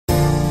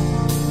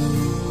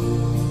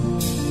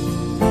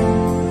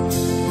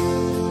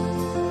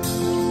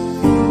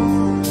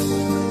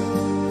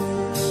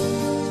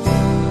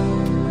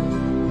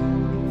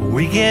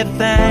give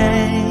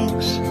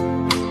thanks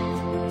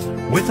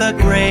with a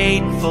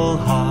grateful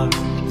heart.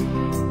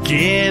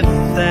 Give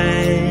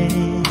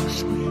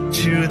thanks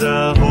to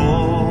the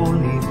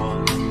Holy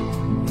One.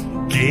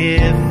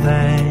 Give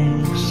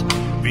thanks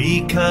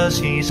because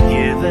He's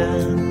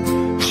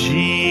given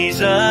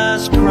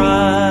Jesus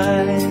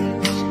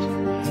Christ,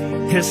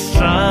 His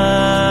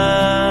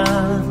Son.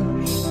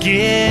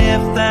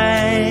 Give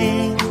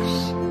thanks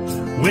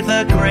with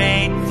a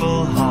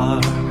grateful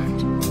heart.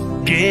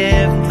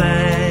 Give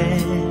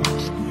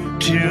thanks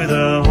to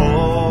the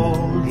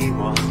Holy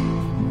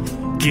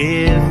One.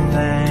 Give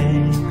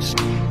thanks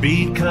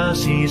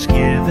because He's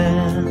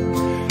given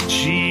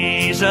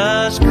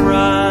Jesus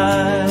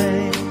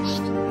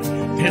Christ,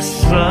 His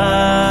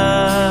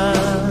Son.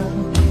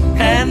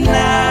 And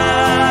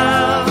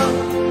now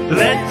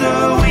let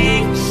the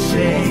weak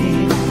say,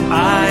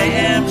 I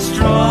am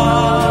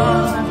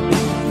strong.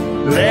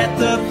 Let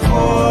the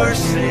poor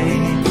say,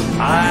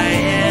 I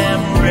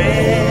am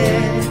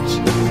rich,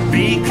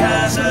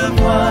 because of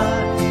what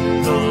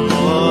the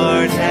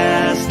Lord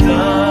has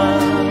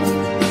done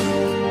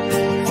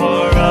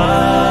for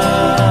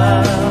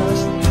us.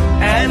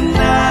 And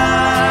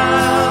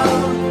now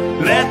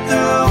let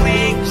the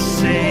weak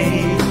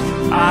say,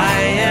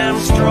 I am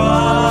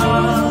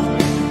strong.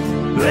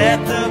 Let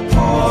the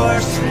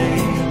poor say,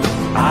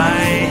 I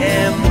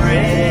am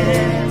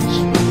rich,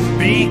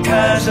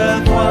 because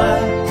of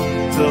what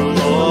the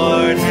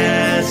Lord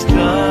has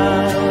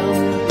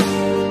done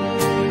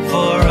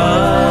for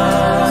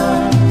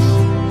us.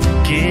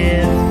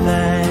 Give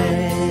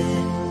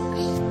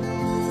thanks.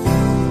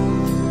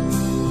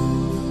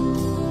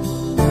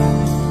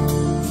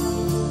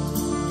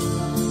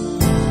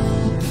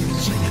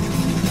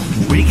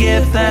 We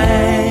give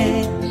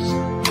thanks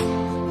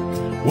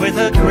with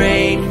a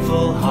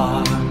grateful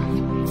heart.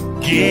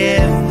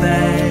 Give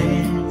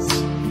thanks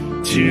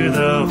to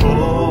the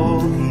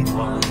Holy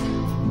One.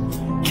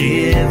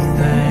 Give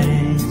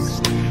thanks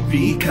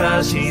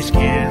because He's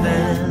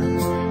given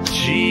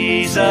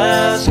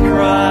Jesus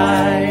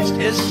Christ,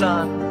 His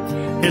Son,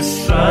 His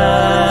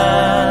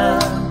Son.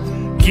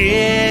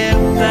 Give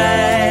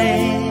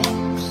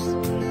thanks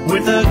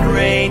with a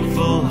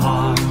grateful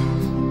heart.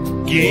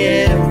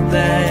 Give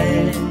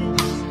thanks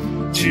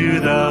to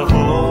the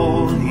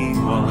Holy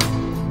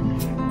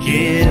One.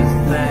 Give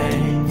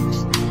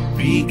thanks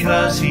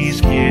because He's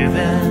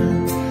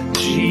given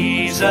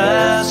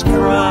Jesus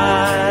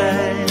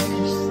Christ,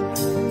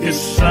 His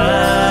Son.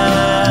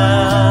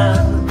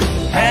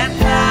 And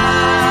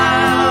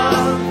now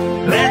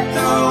let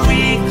the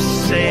weak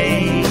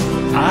say,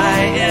 I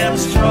am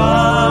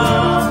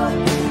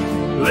strong.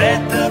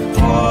 Let the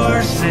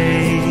poor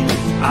say,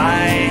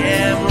 I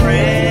am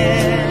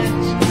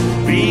rich,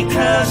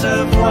 because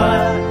of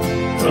what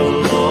the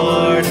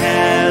Lord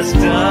has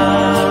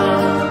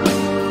done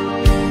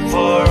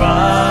for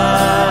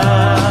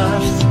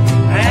us.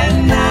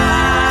 And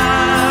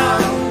now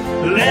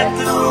let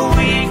the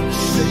weak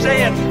say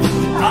it,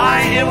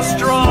 I am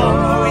strong,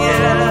 oh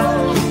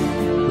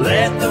yeah.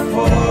 Let the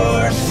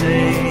poor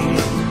say,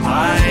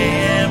 I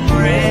am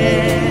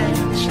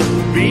rich,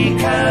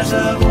 because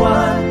of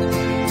what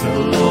the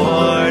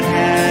Lord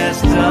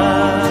has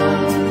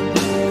done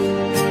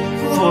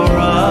for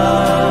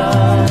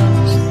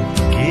us.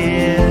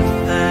 Give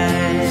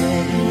thanks.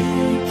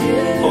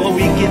 Oh,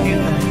 we give you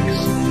thanks.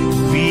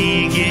 We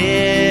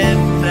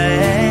give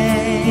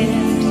thanks.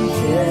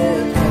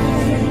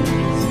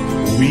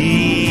 We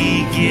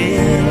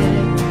give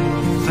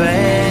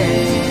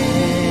thanks.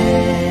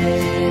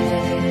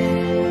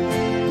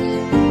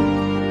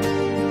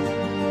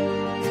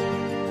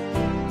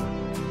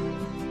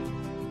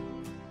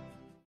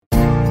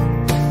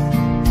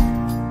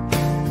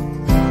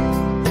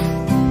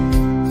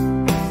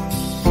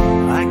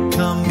 I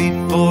come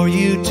before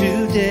you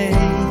today.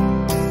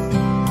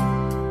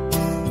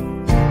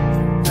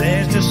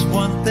 There's just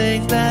one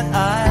thing that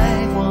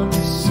I want to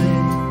say.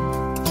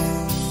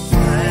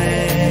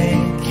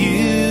 Thank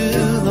you,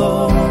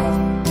 Lord.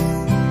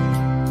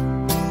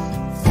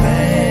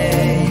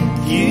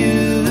 Thank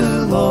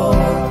you, Lord,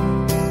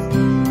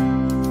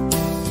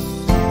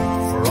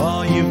 for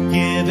all you've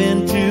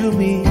given to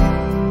me,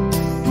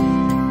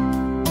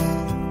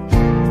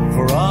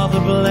 for all the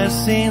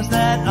blessings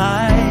that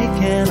I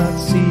cannot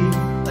see.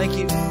 Thank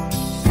you.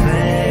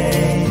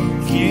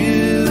 Thank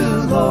you,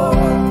 Lord.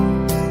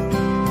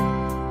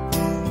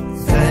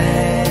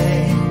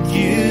 Thank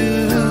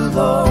you,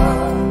 Lord.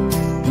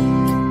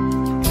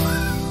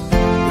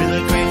 With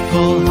a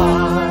grateful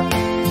heart,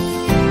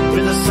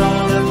 with a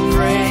song of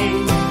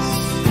praise,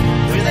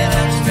 with an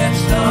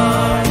outstretched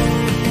arm,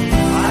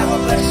 I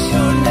will bless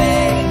your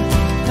name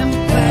and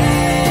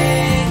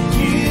thank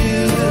you,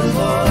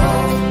 Lord.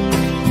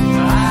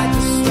 I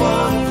just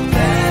want to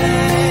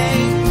thank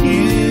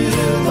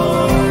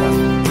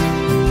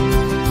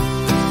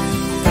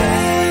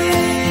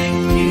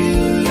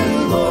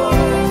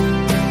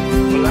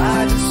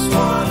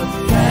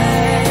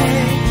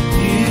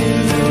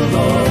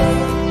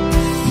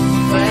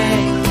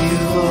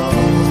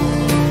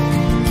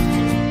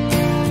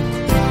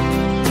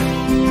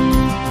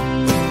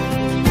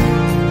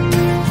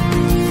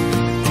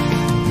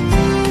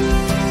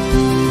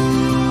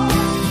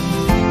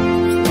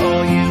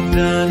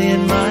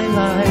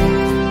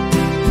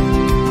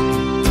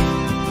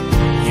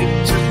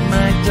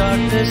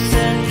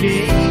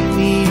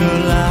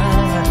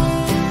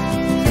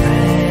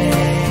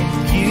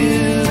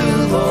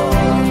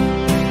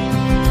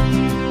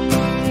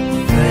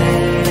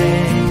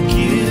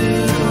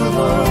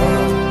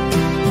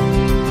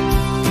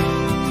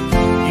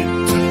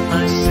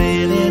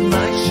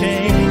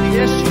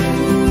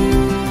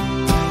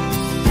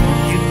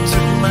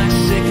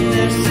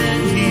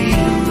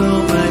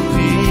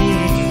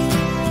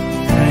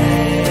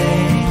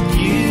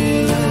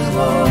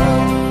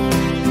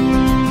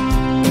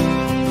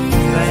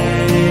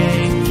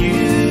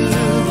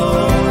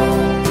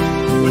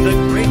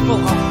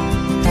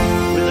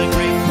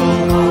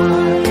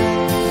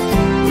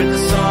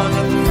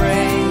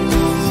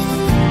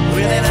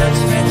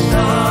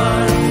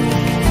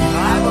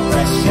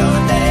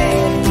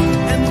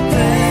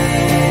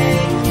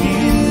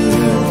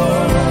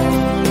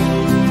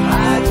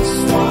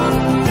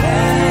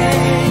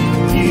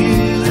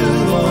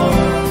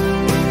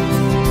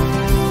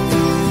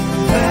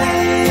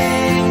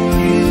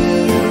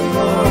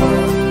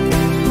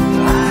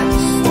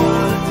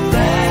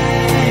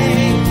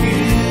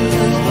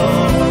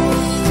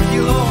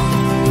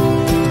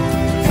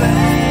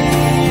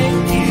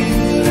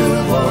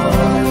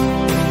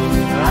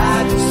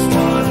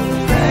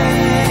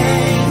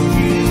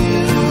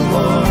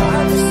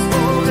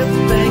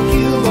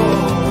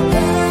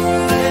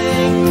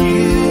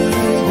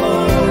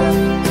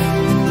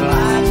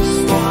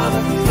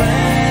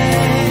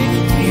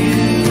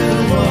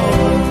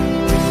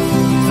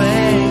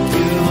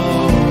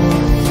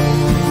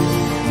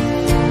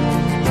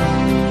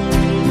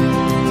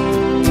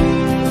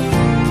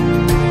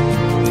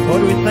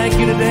thank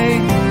you today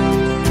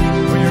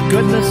for your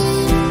goodness,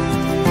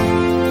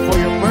 for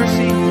your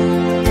mercy.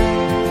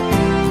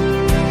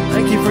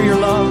 Thank you for your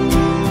love,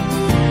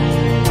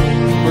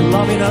 for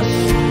loving us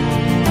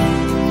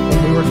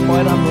when we were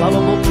quite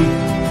unlovable people.